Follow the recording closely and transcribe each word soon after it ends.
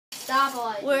Stop,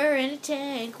 Elijah. We're in a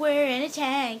tank. We're in a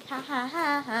tank. Ha ha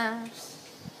ha ha.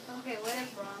 Okay, what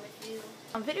is wrong with you?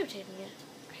 I'm videotaping it.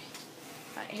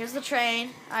 Alright, here's the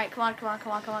train. Alright, come on.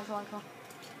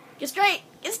 Get straight!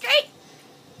 Get straight!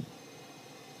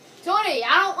 Tony,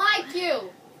 I don't like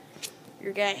you.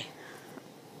 You're gay.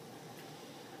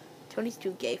 Tony's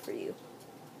too gay for you.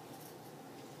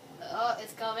 Oh,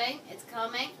 it's coming. It's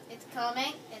coming. It's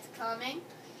coming. It's coming.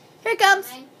 Here it comes!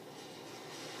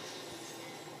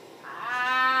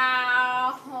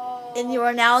 Ow. And you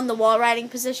are now in the wall riding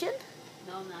position?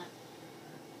 No, I'm not.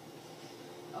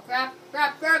 Oh, crap.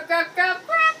 Crap. Come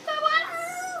on.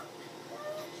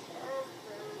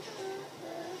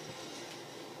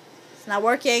 It's not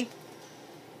working.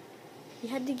 You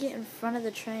had to get in front of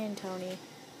the train, Tony.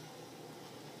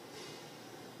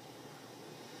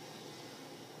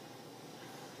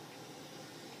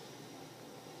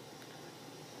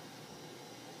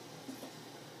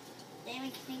 Damn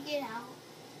it, can you get out?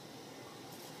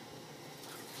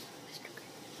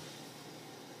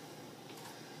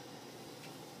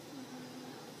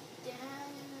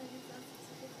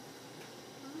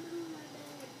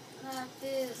 Like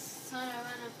this. Son, I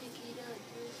wanna pick it up.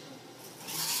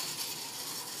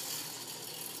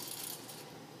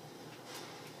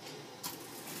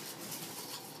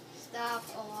 Stop,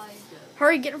 Elijah.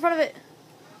 Hurry, get in front of it.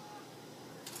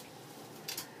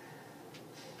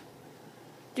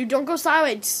 Dude, don't go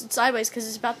sideways,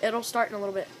 because it'll start in a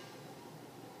little bit.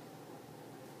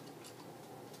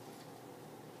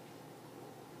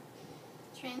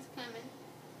 Train's coming.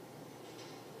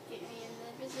 Get me in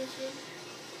the position.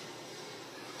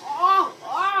 Oh!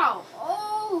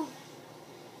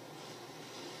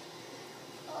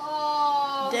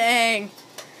 Dang.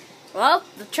 Well,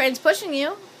 the train's pushing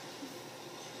you.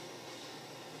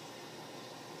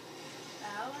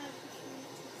 I want to push me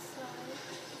to the side.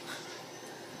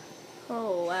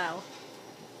 Oh, wow.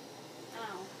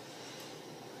 Ow.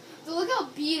 So look how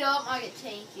beat up my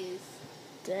tank is.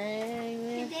 Dang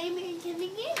it.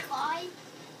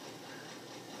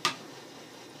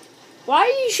 Why are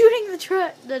you shooting the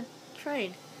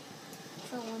train?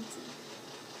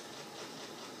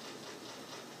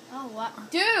 Oh, wow.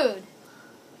 Dude!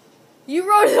 You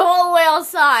rode it all the way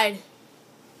outside.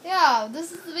 Yeah,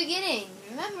 this is the beginning.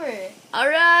 Remember.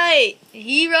 Alright.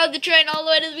 He rode the train all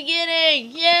the way to the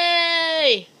beginning.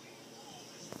 Yay!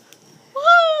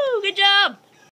 Woo! Good job!